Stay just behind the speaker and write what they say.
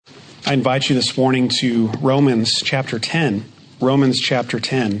I invite you this morning to Romans chapter 10. Romans chapter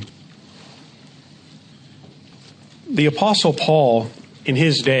 10. The Apostle Paul, in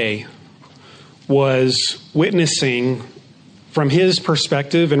his day, was witnessing from his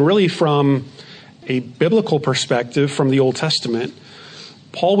perspective, and really from a biblical perspective from the Old Testament.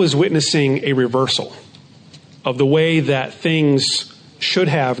 Paul was witnessing a reversal of the way that things should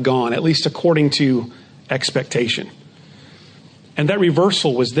have gone, at least according to expectation. And that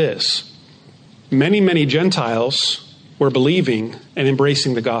reversal was this: many Gentiles were believing and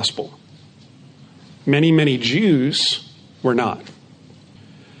embracing the gospel. Many Jews were not.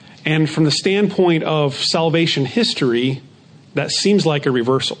 And from the standpoint of salvation history, that seems like a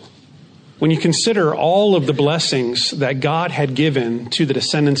reversal. When you consider all of the blessings that God had given to the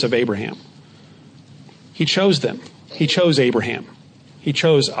descendants of Abraham, He chose them. He chose Abraham. He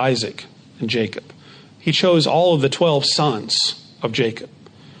chose Isaac and Jacob. He chose all of the 12 sons of Jacob.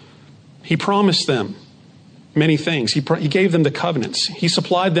 He promised them many things. He gave them the covenants. He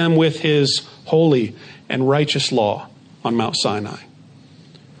supplied them with His holy and righteous law on Mount Sinai.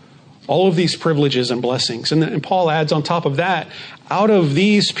 All of these privileges and blessings. And Paul adds on top of that, out of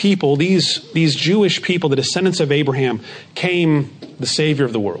these people, these Jewish people, the descendants of Abraham, came the Savior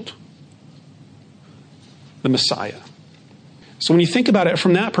of the world, the Messiah. So when you think about it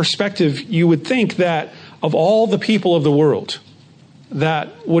from that perspective, you would think that of all the people of the world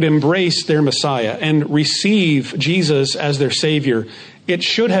that would embrace their Messiah and receive Jesus as their Savior, it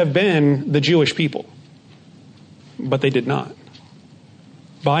should have been the Jewish people. But they did not.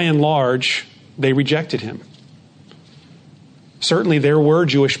 By and large, they rejected Him. Certainly there were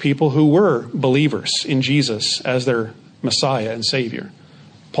Jewish people who were believers in Jesus as their Messiah and Savior.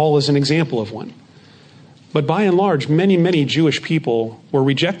 Paul is an example of one. But by and large, many Jewish people were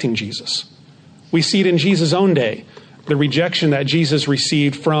rejecting Jesus. We see it in Jesus' own day, the rejection that Jesus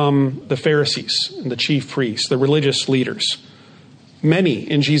received from the Pharisees and the chief priests, the religious leaders. Many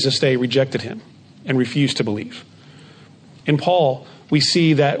in Jesus' day rejected Him and refused to believe. In Paul, we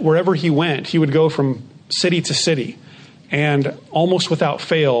see that wherever he went, he would go from city to city, and almost without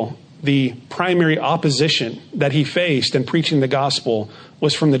fail, the primary opposition that he faced in preaching the gospel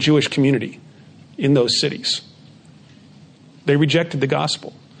was from the Jewish community in those cities. They rejected the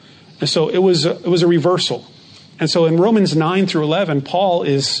gospel. And so it was a reversal. And so in Romans 9 through 11, Paul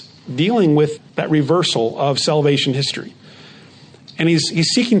is dealing with that reversal of salvation history. And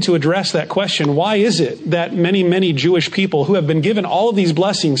he's seeking to address that question. Why is it that many Jewish people who have been given all of these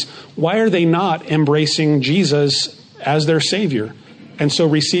blessings, why are they not embracing Jesus as their Savior and so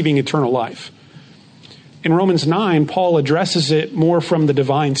receiving eternal life? In Romans 9, Paul addresses it more from the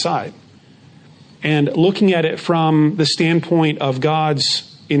divine side and looking at it from the standpoint of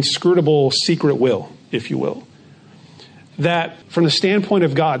God's inscrutable secret will, if you will. That from the standpoint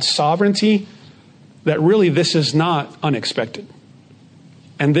of God's sovereignty, that really this is not unexpected.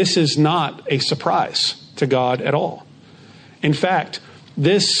 And this is not a surprise to God at all. In fact,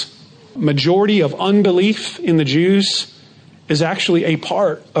 this majority of unbelief in the Jews is actually a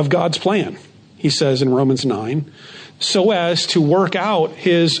part of God's plan, he says in Romans 9, so as to work out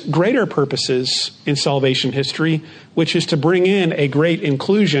His greater purposes in salvation history, which is to bring in a great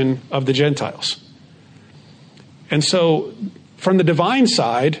inclusion of the Gentiles. And so, from the divine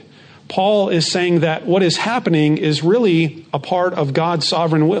side, Paul is saying that what is happening is really a part of God's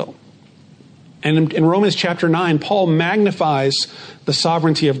sovereign will. And in Romans chapter 9, Paul magnifies the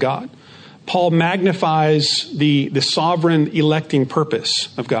sovereignty of God. Paul magnifies the sovereign electing purpose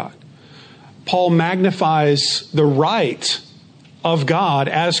of God. Paul magnifies the right of God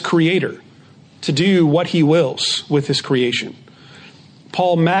as creator to do what He wills with His creation.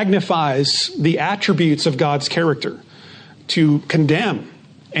 Paul magnifies the attributes of God's character to condemn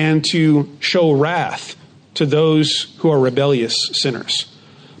and to show wrath to those who are rebellious sinners.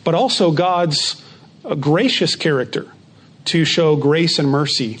 But also God's gracious character to show grace and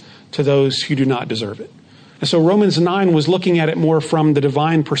mercy to those who do not deserve it. And so Romans 9 was looking at it more from the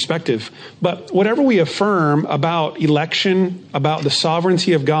divine perspective. But whatever we affirm about election, about the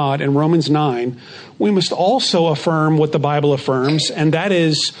sovereignty of God in Romans 9, we must also affirm what the Bible affirms, and that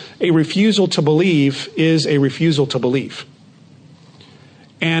is a refusal to believe is a refusal to believe.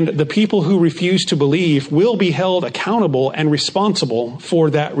 And the people who refuse to believe will be held accountable and responsible for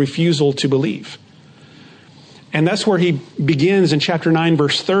that refusal to believe. And that's where he begins in chapter 9,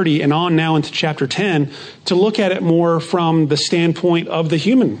 verse 30, and on now into chapter 10, to look at it more from the standpoint of the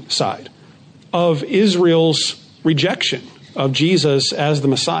human side, of Israel's rejection of Jesus as the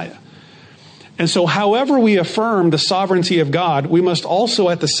Messiah. And so however we affirm the sovereignty of God, we must also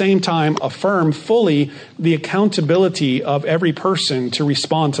at the same time affirm fully the accountability of every person to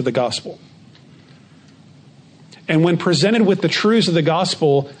respond to the gospel. And when presented with the truths of the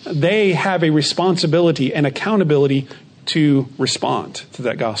gospel, they have a responsibility and accountability to respond to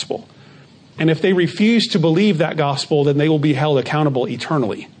that gospel. And if they refuse to believe that gospel, then they will be held accountable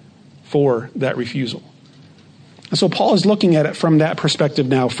eternally for that refusal. And so Paul is looking at it from that perspective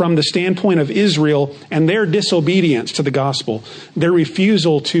now, from the standpoint of Israel and their disobedience to the gospel, their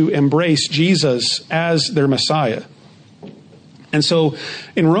refusal to embrace Jesus as their Messiah. And so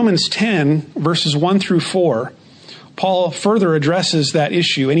in Romans 10, verses 1 through 4, Paul further addresses that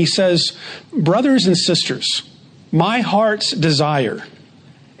issue. And he says, "Brothers and sisters, my heart's desire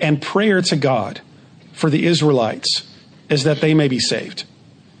and prayer to God for the Israelites is that they may be saved.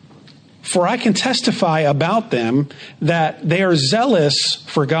 For I can testify about them that they are zealous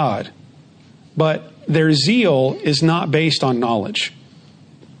for God, but their zeal is not based on knowledge.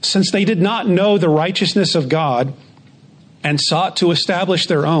 Since they did not know the righteousness of God and sought to establish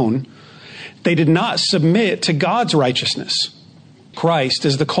their own, they did not submit to God's righteousness. Christ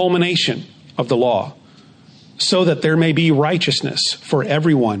is the culmination of the law, so that there may be righteousness for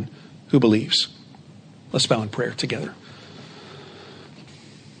everyone who believes." Let's bow in prayer together.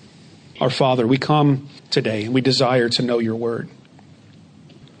 Our Father, we come today and we desire to know your word.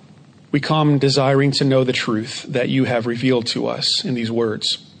 We come desiring to know the truth that you have revealed to us in these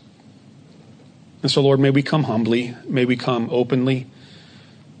words. And so, Lord, may we come humbly, may we come openly.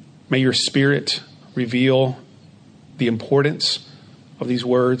 May your Spirit reveal the importance of these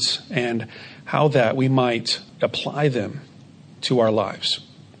words and how that we might apply them to our lives.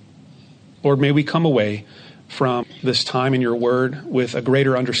 Lord, may we come away from this time in your word with a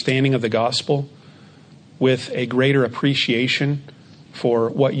greater understanding of the gospel, with a greater appreciation for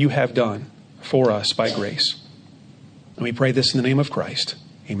what you have done for us by grace. And we pray this in the name of Christ.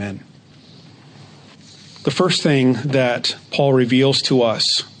 Amen. The first thing that Paul reveals to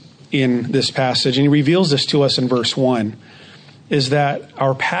us in this passage, and he reveals this to us in verse 1, is that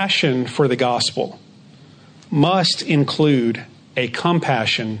our passion for the gospel must include a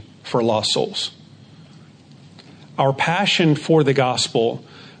compassion for lost souls. Our passion for the gospel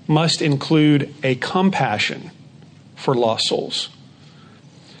must include a compassion for lost souls.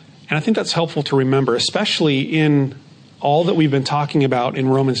 And I think that's helpful to remember, especially in all that we've been talking about in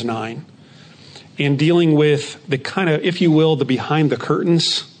Romans 9, in dealing with the kind of, if you will, the behind the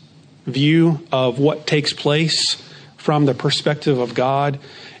curtains view of what takes place from the perspective of God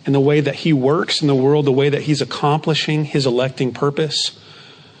and the way that he works in the world, the way that he's accomplishing his electing purpose.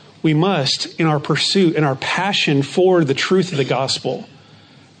 We must, in our pursuit, in our passion for the truth of the gospel,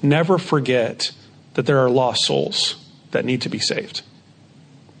 never forget that there are lost souls that need to be saved.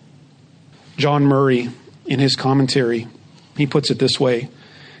 John Murray, in his commentary, he puts it this way.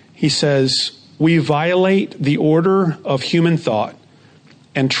 He says, "We violate the order of human thought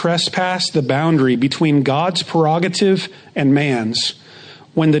and trespass the boundary between God's prerogative and man's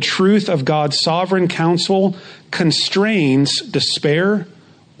when the truth of God's sovereign counsel constrains despair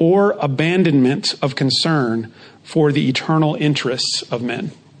or abandonment of concern for the eternal interests of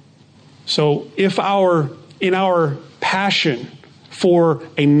men." So if in our passion for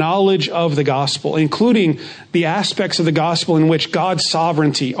a knowledge of the gospel, including the aspects of the gospel in which God's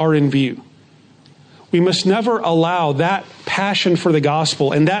sovereignty are in view, we must never allow that passion for the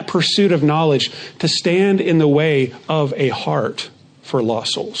gospel and that pursuit of knowledge to stand in the way of a heart for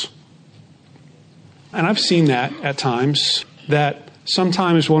lost souls. And I've seen that at times, that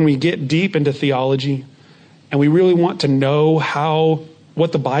sometimes when we get deep into theology and we really want to know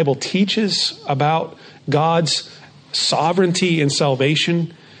what the Bible teaches about God's sovereignty and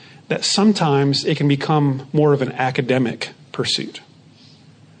salvation, that sometimes it can become more of an academic pursuit.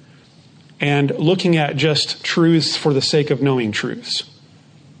 And looking at just truths for the sake of knowing truths.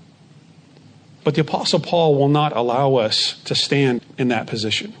 But the Apostle Paul will not allow us to stand in that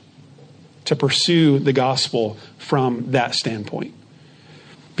position, to pursue the gospel from that standpoint.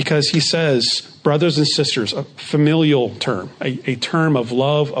 Because he says, brothers and sisters, a familial term, a term of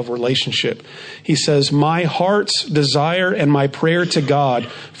love, of relationship. He says, "My heart's desire and my prayer to God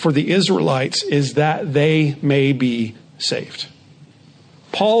for the Israelites is that they may be saved."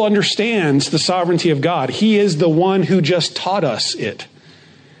 Paul understands the sovereignty of God. He is the one who just taught us it.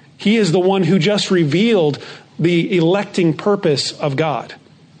 He is the one who just revealed the electing purpose of God.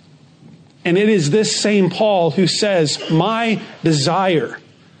 And it is this same Paul who says, "My desire,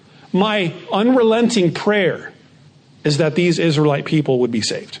 my unrelenting prayer is that these Israelite people would be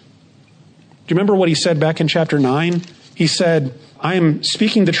saved." Do you remember what he said back in chapter 9? He said, I am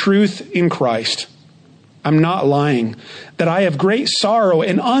speaking the truth in Christ. I'm not lying, that I have great sorrow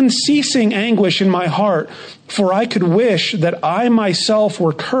and unceasing anguish in my heart, for I could wish that I myself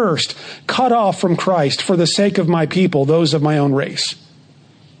were cursed, cut off from Christ for the sake of my people, those of my own race,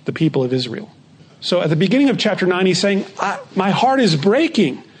 the people of Israel. So at the beginning of chapter 9, he's saying, my heart is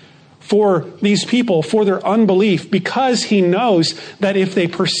breaking for these people, for their unbelief, because he knows that if they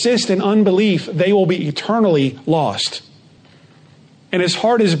persist in unbelief, they will be eternally lost. And his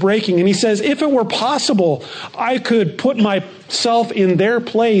heart is breaking. And he says, if it were possible, I could put myself in their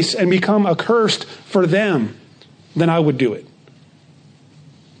place and become accursed for them, then I would do it.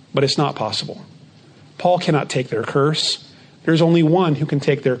 But it's not possible. Paul cannot take their curse. There's only one who can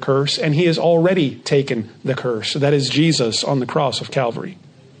take their curse, and he has already taken the curse. That is Jesus on the cross of Calvary.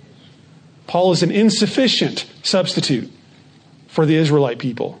 Paul is an insufficient substitute for the Israelite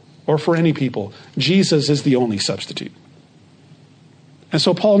people or for any people. Jesus is the only substitute. And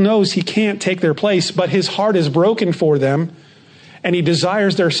so Paul knows he can't take their place, but his heart is broken for them, and he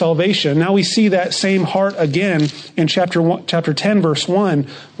desires their salvation. Now we see that same heart again in chapter 10, verse 1,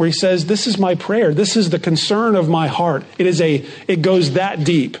 where he says, this is my prayer. This is the concern of my heart. It goes that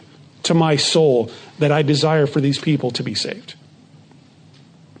deep to my soul that I desire for these people to be saved.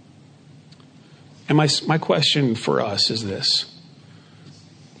 And my question for us is this,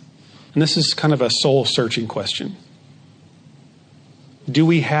 and this is kind of a soul-searching question. Do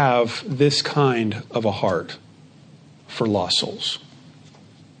we have this kind of a heart for lost souls?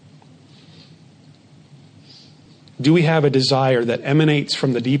 Do we have a desire that emanates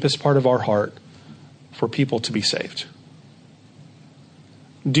from the deepest part of our heart for people to be saved?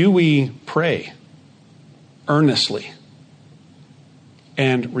 Do we pray earnestly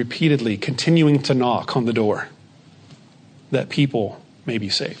and repeatedly, continuing to knock on the door that people may be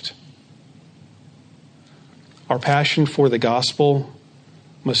saved? Our passion for the gospel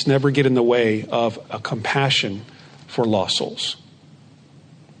must never get in the way of a compassion for lost souls.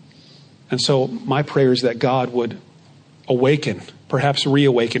 And so my prayer is that God would awaken, perhaps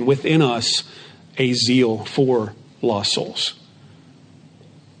reawaken within us a zeal for lost souls.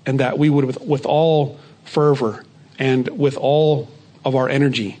 And that we would, with all fervor and with all of our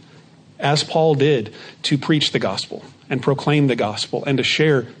energy, as Paul did, to preach the gospel and proclaim the gospel and to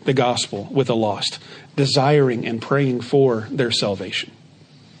share the gospel with the lost, desiring and praying for their salvation.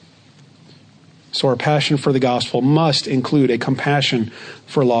 So our passion for the gospel must include a compassion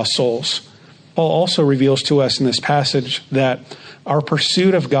for lost souls. Paul also reveals to us in this passage that our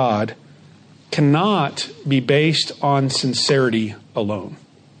pursuit of God cannot be based on sincerity alone,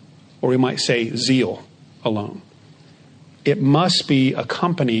 or we might say zeal alone. It must be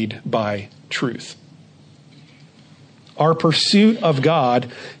accompanied by truth. Our pursuit of God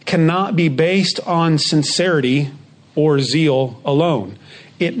cannot be based on sincerity or zeal alone.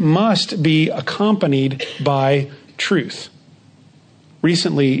 It must be accompanied by truth.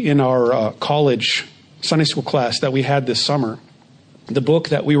 Recently, in our college Sunday school class that we had this summer, the book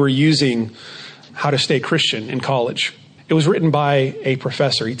that we were using, How to Stay Christian in College, it was written by a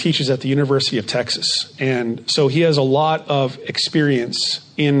professor. He teaches at the University of Texas. And so he has a lot of experience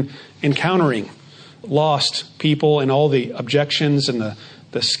in encountering lost people and all the objections and the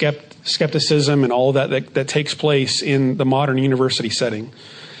skepticism and all that takes place in the modern university setting.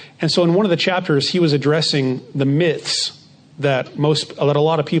 And so in one of the chapters, he was addressing the myths that a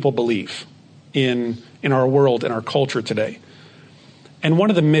lot of people believe in our world, in our culture today. And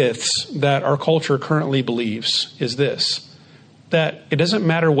one of the myths that our culture currently believes is this, that it doesn't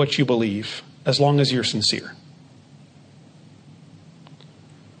matter what you believe as long as you're sincere.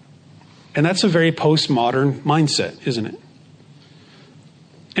 And that's a very postmodern mindset, isn't it?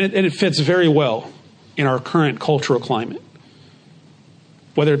 And it fits very well in our current cultural climate.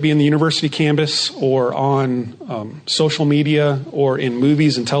 Whether it be in the university campus or on social media or in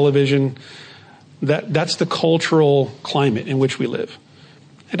movies and television, that's the cultural climate in which we live.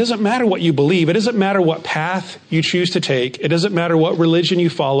 It doesn't matter what you believe. It doesn't matter what path you choose to take. It doesn't matter what religion you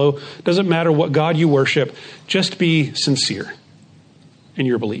follow. It doesn't matter what God you worship. Just be sincere in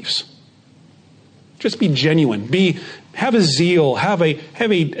your beliefs. Just be genuine. Have a zeal. Have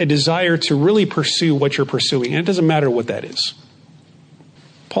a desire to really pursue what you're pursuing. And it doesn't matter what that is.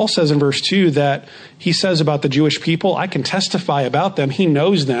 Paul says in verse 2 that he says about the Jewish people, I can testify about them. He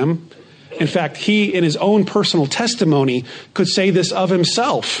knows them. In fact, he, in his own personal testimony, could say this of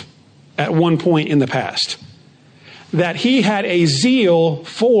himself at one point in the past, that he had a zeal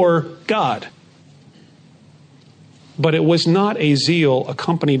for God. But it was not a zeal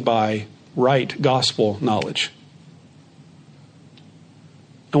accompanied by right gospel knowledge.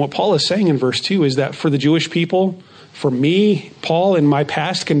 And what Paul is saying in verse 2 is that for the Jewish people, For me, Paul, in my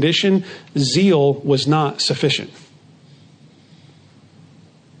past condition, zeal was not sufficient.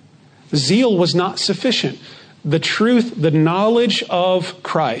 Zeal was not sufficient. The truth, the knowledge of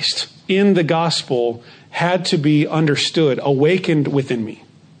Christ in the gospel had to be understood, awakened within me.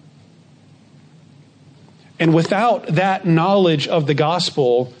 And without that knowledge of the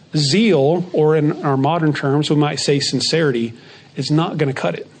gospel, zeal, or in our modern terms, we might say sincerity, is not going to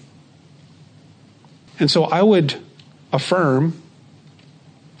cut it. And so I would affirm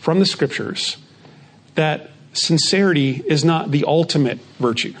from the scriptures that sincerity is not the ultimate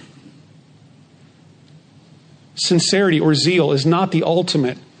virtue. Sincerity or zeal is not the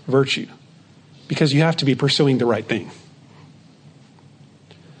ultimate virtue, because you have to be pursuing the right thing.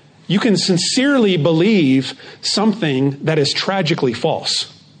 You can sincerely believe something that is tragically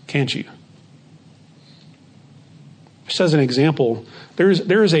false, can't you? Just as an example, there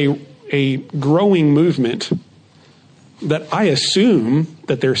is a growing movement that I assume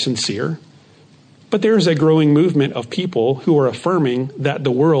that they're sincere, but there is a growing movement of people who are affirming that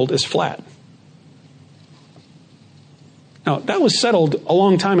the world is flat. Now, that was settled a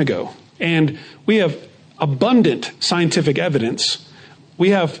long time ago, and we have abundant scientific evidence.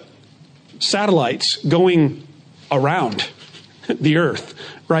 We have satellites going around the earth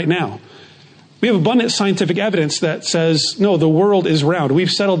right now. We have abundant scientific evidence that says, no, the world is round.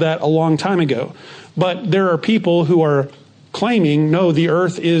 We've settled that a long time ago. But there are people who are claiming, no, the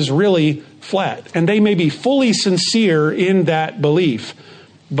earth is really flat. And they may be fully sincere in that belief,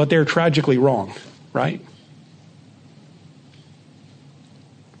 but they're tragically wrong, right?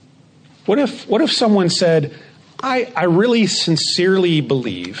 What if someone said, I really sincerely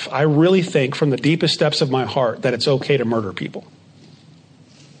believe, I really think from the deepest depths of my heart that it's okay to murder people?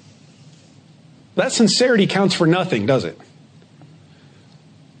 That sincerity counts for nothing, does it?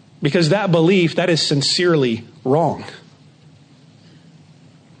 Because that belief, that is sincerely wrong.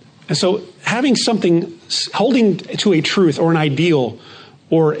 And so having something, holding to a truth or an ideal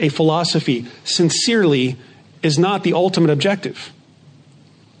or a philosophy sincerely is not the ultimate objective.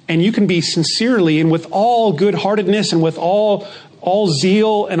 And you can be sincerely and with all good-heartedness and with all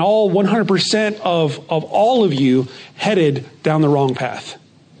zeal and all 100% of all of you headed down the wrong path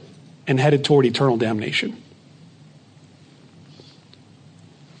and headed toward eternal damnation.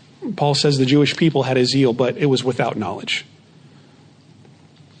 Paul says the Jewish people had a zeal, but it was without knowledge.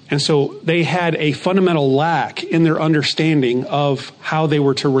 And so they had a fundamental lack in their understanding of how they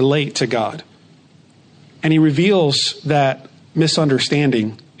were to relate to God. And he reveals that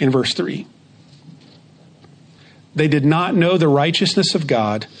misunderstanding in verse 3. They did not know the righteousness of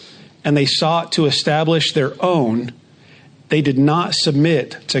God, and they sought to establish their own. They did not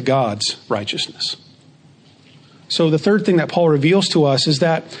submit to God's righteousness. So the third thing that Paul reveals to us is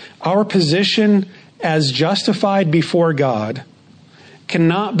that our position as justified before God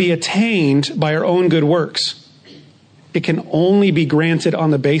cannot be attained by our own good works. It can only be granted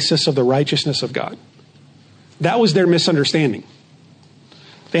on the basis of the righteousness of God. That was their misunderstanding.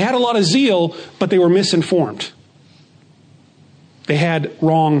 They had a lot of zeal, but they were misinformed. They had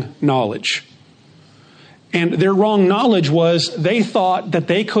wrong knowledge. And their wrong knowledge was they thought that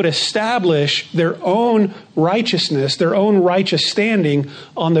they could establish their own righteousness, their own righteous standing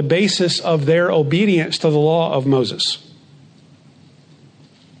on the basis of their obedience to the law of Moses.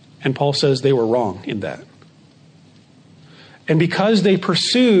 And Paul says they were wrong in that. And because they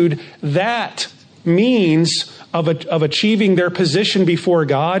pursued that means of achieving their position before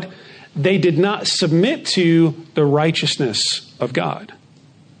God, they did not submit to the righteousness of God,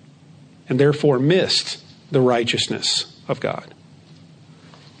 and therefore missed the righteousness of God.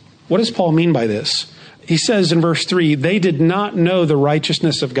 What does Paul mean by this? He says in verse 3, they did not know the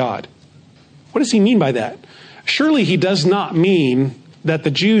righteousness of God. What does he mean by that? Surely he does not mean that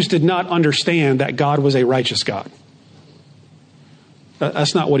the Jews did not understand that God was a righteous God.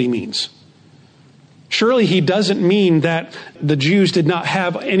 That's not what he means. Surely he doesn't mean that the Jews did not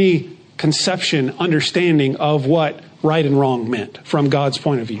have any conception, understanding of what right and wrong meant from God's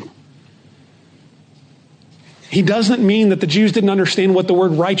point of view. He doesn't mean that the Jews didn't understand what the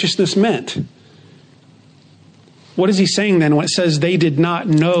word righteousness meant. What is he saying then when it says they did not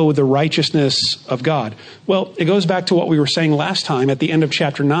know the righteousness of God? Well, it goes back to what we were saying last time at the end of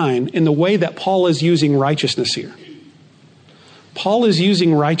chapter 9 in the way that Paul is using righteousness here. Paul is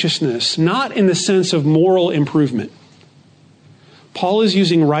using righteousness not in the sense of moral improvement. Paul is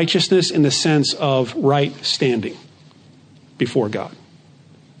using righteousness in the sense of right standing before God.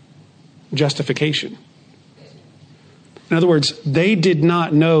 Justification. In other words, they did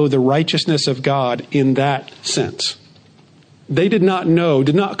not know the righteousness of God in that sense. They did not know,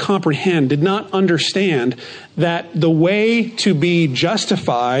 did not comprehend, did not understand that the way to be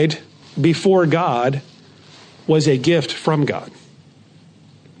justified before God was a gift from God.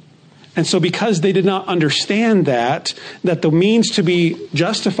 And so because they did not understand that the means to be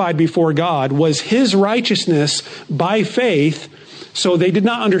justified before God was his righteousness by faith, so they did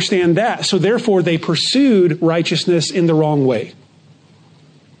not understand that. So therefore they pursued righteousness in the wrong way.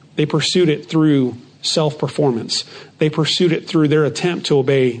 They pursued it through self-performance. They pursued it through their attempt to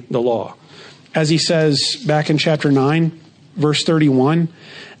obey the law. As he says back in chapter 9, verse 31,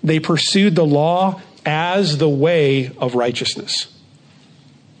 they pursued the law as the way of righteousness.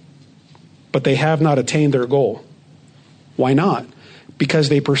 But they have not attained their goal. Why not? Because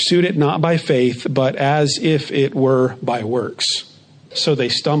they pursued it not by faith, but as if it were by works. So they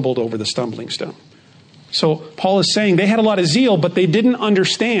stumbled over the stumbling stone. So Paul is saying they had a lot of zeal, but they didn't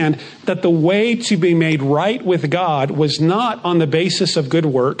understand that the way to be made right with God was not on the basis of good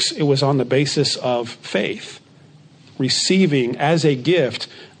works. It was on the basis of faith, receiving as a gift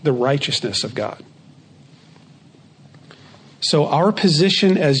the righteousness of God. So our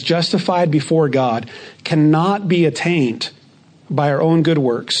position as justified before God cannot be attained by our own good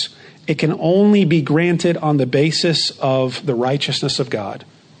works. It can only be granted on the basis of the righteousness of God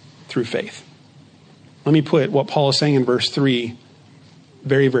through faith. Let me put what Paul is saying in verse 3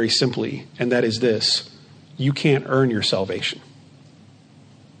 very, very simply, and that is this: you can't earn your salvation.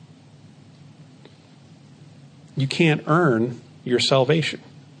 You can't earn your salvation.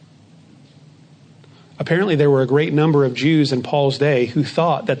 Apparently, there were a great number of Jews in Paul's day who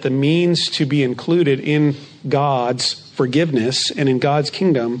thought that the means to be included in God's forgiveness and in God's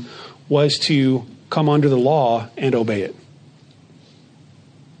kingdom was to come under the law and obey it.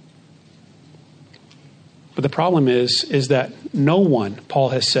 But the problem is that no one, Paul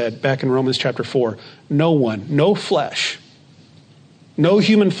has said back in Romans chapter 4, no one, no flesh, no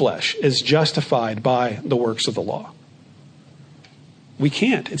human flesh is justified by the works of the law. We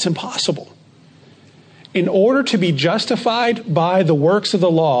can't. It's impossible. In order to be justified by the works of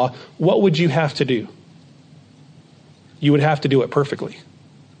the law, what would you have to do? You would have to do it perfectly.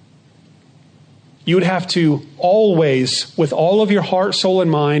 You would have to always, with all of your heart, soul, and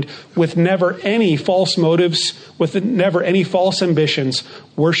mind, with never any false motives, with never any false ambitions,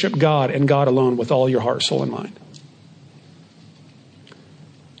 worship God and God alone with all your heart, soul, and mind.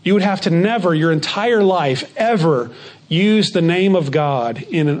 You would have to never, your entire life, ever use the name of God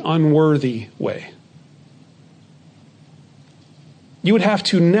in an unworthy way. You would have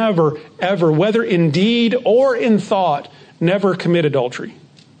to never, ever, whether in deed or in thought, never commit adultery.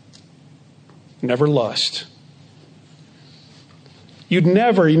 Never lust. You'd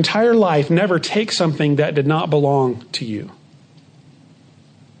never, your entire life, never take something that did not belong to you.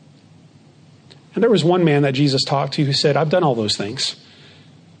 And there was one man that Jesus talked to who said, I've done all those things.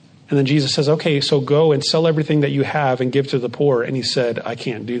 And then Jesus says, okay, so go and sell everything that you have and give to the poor. And he said, I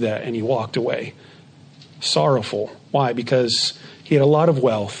can't do that. And he walked away. Sorrowful. Why? Because he had a lot of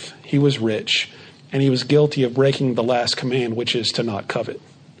wealth. He was rich. And he was guilty of breaking the last command, which is to not covet.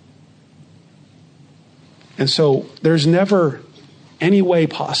 And so there's never any way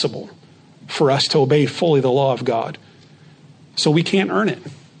possible for us to obey fully the law of God. So we can't earn it.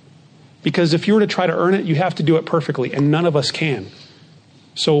 Because if you were to try to earn it, you have to do it perfectly, and none of us can.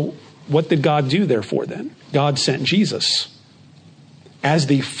 So what did God do therefore then? God sent Jesus as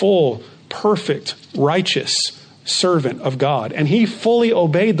the full, perfect, righteous servant of God. And he fully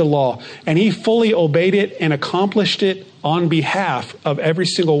obeyed the law, and he fully obeyed it and accomplished it on behalf of every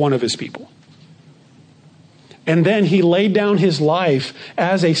single one of his people. And then he laid down his life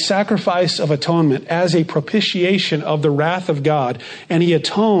as a sacrifice of atonement, as a propitiation of the wrath of God. And he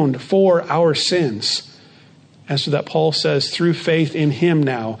atoned for our sins. And so that Paul says, through faith in him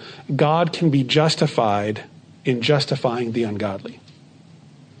now, God can be justified in justifying the ungodly.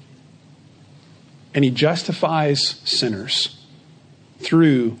 And he justifies sinners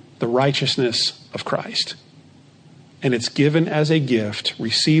through the righteousness of Christ. And it's given as a gift,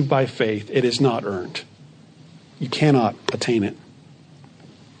 received by faith. It is not earned. You cannot attain it.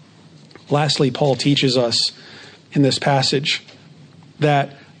 Lastly, Paul teaches us in this passage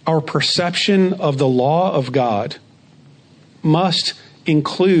that our perception of the law of God must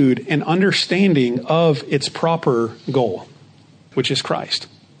include an understanding of its proper goal, which is Christ.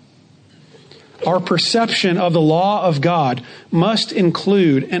 Our perception of the law of God must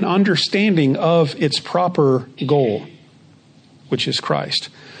include an understanding of its proper goal, which is Christ.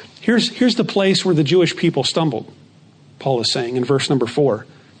 Here's the place where the Jewish people stumbled, Paul is saying in verse number 4.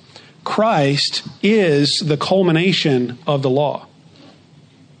 Christ is the culmination of the law.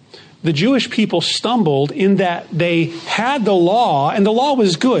 The Jewish people stumbled in that they had the law, and the law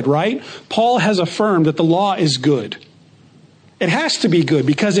was good, right? Paul has affirmed that the law is good. It has to be good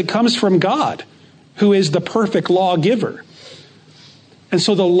because it comes from God, who is the perfect lawgiver. And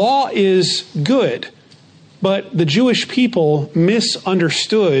so the law is good, but the Jewish people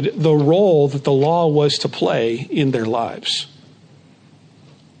misunderstood the role that the law was to play in their lives.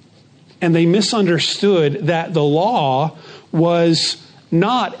 And they misunderstood that the law was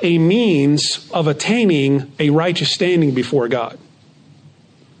not a means of attaining a righteous standing before God,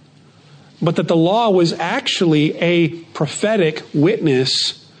 but that the law was actually a prophetic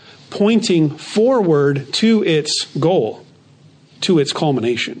witness pointing forward to its goal, to its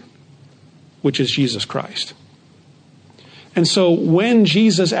culmination, which is Jesus Christ. And so when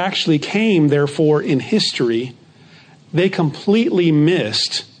Jesus actually came, therefore, in history, they completely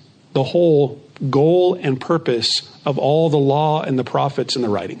missed the whole goal and purpose of all the law and the prophets and the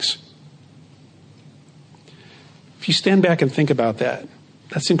writings. If you stand back and think about that,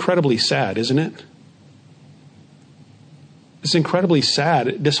 that's incredibly sad, isn't it? It's incredibly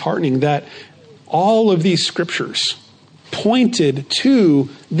sad, disheartening that all of these scriptures pointed to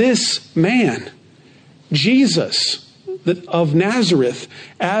this man, Jesus of Nazareth,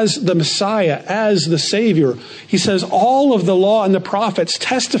 as the Messiah, as the Savior. He says, all of the law and the prophets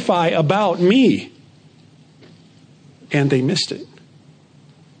testify about me. And they missed it.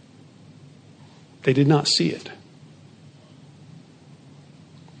 They did not see it.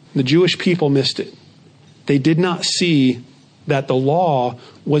 The Jewish people missed it. They did not see that the law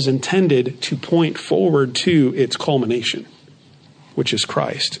was intended to point forward to its culmination, which is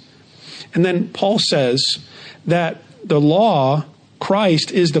Christ. And then Paul says that the law,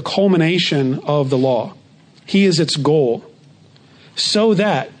 Christ, is the culmination of the law. He is its goal. So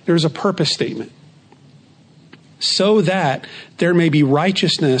that, there's a purpose statement. So that there may be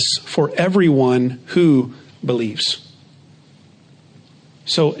righteousness for everyone who believes.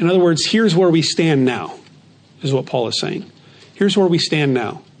 So, in other words, here's where we stand now, is what Paul is saying. Here's where we stand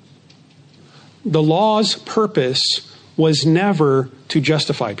now. The law's purpose was never to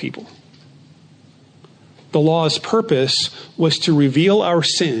justify people. The law's purpose was to reveal our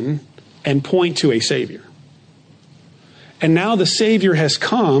sin and point to a Savior. And now the Savior has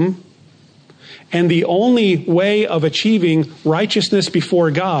come, and the only way of achieving righteousness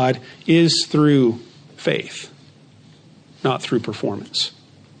before God is through faith, not through performance.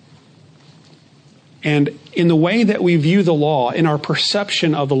 And in the way that we view the law, in our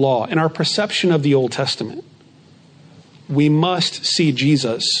perception of the law, in our perception of the Old Testament, we must see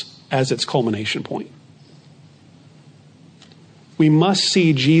Jesus as its culmination point. We must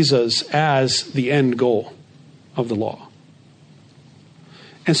see Jesus as the end goal of the law.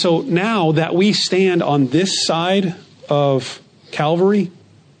 And so now that we stand on this side of Calvary,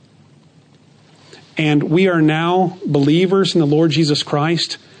 and we are now believers in the Lord Jesus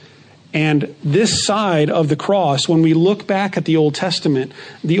Christ, and this side of the cross, when we look back at the Old Testament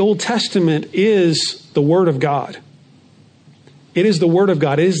is the Word of God. It is the Word of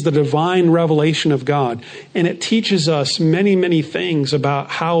God. It is the divine revelation of God. And it teaches us many, many things about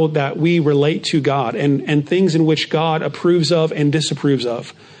how that we relate to God and things in which God approves of and disapproves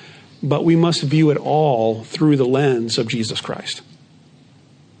of. But we must view it all through the lens of Jesus Christ.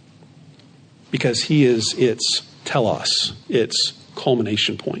 Because He is its telos, its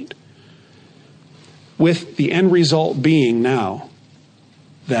culmination point. With the end result being now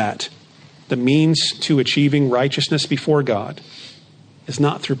that the means to achieving righteousness before God is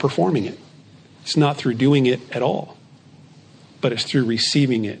not through performing it. It's not through doing it at all. But it's through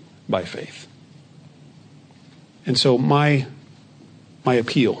receiving it by faith. And so my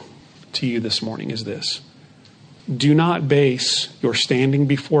appeal to you this morning is this. Do not base your standing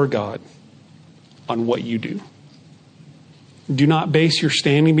before God on what you do. Do not base your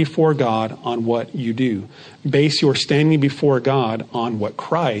standing before God on what you do. Base your standing before God on what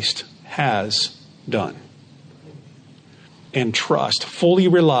Christ has done. And trust, fully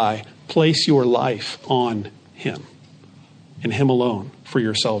rely, place your life on Him and Him alone for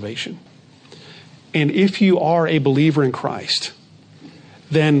your salvation. And if you are a believer in Christ,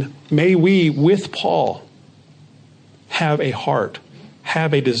 then may we, with Paul, have a heart,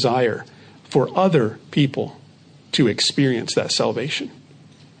 have a desire for other people to experience that salvation.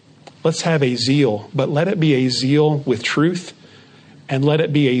 Let's have a zeal, but let it be a zeal with truth, and let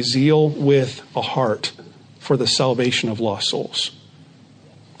it be a zeal with a heart for the salvation of lost souls.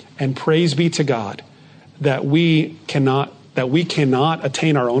 And praise be to God that we cannot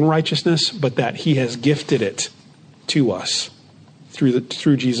attain our own righteousness, but that He has gifted it to us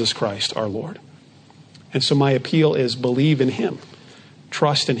through Jesus Christ our Lord. And so my appeal is believe in Him,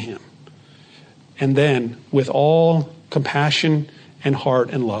 trust in Him, And then, with all compassion and heart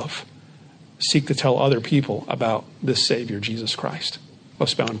and love, seek to tell other people about this Savior, Jesus Christ.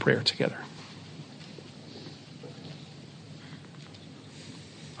 Let's bow in prayer together.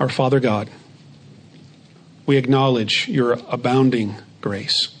 Our Father God, we acknowledge your abounding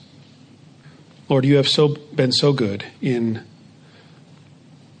grace. Lord, you have been so good in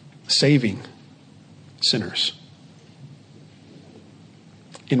saving sinners,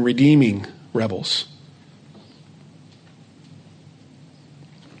 in redeeming rebels,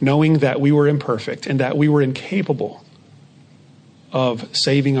 knowing that we were imperfect and that we were incapable of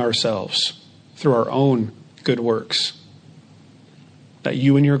saving ourselves through our own good works, that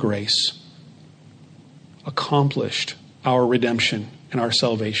you in your grace accomplished our redemption and our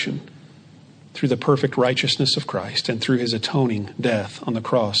salvation through the perfect righteousness of Christ and through his atoning death on the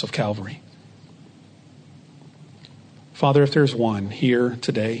cross of Calvary. Father, if there's one here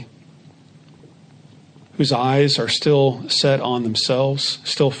today whose eyes are still set on themselves,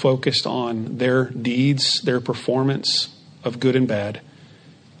 still focused on their deeds, their performance of good and bad,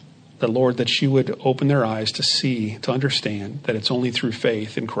 that, Lord, that you would open their eyes to see, to understand that it's only through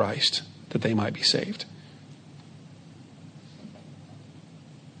faith in Christ that they might be saved.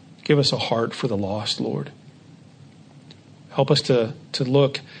 Give us a heart for the lost, Lord. Help us to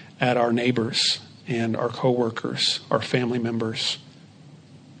look at our neighbors and our coworkers, our family members.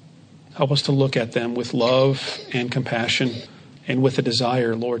 Help us to look at them with love and compassion and with a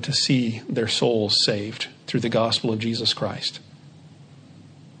desire, Lord, to see their souls saved through the gospel of Jesus Christ.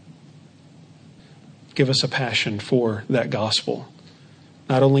 Give us a passion for that gospel,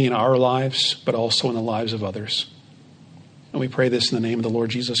 not only in our lives, but also in the lives of others. And we pray this in the name of the Lord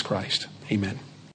Jesus Christ. Amen.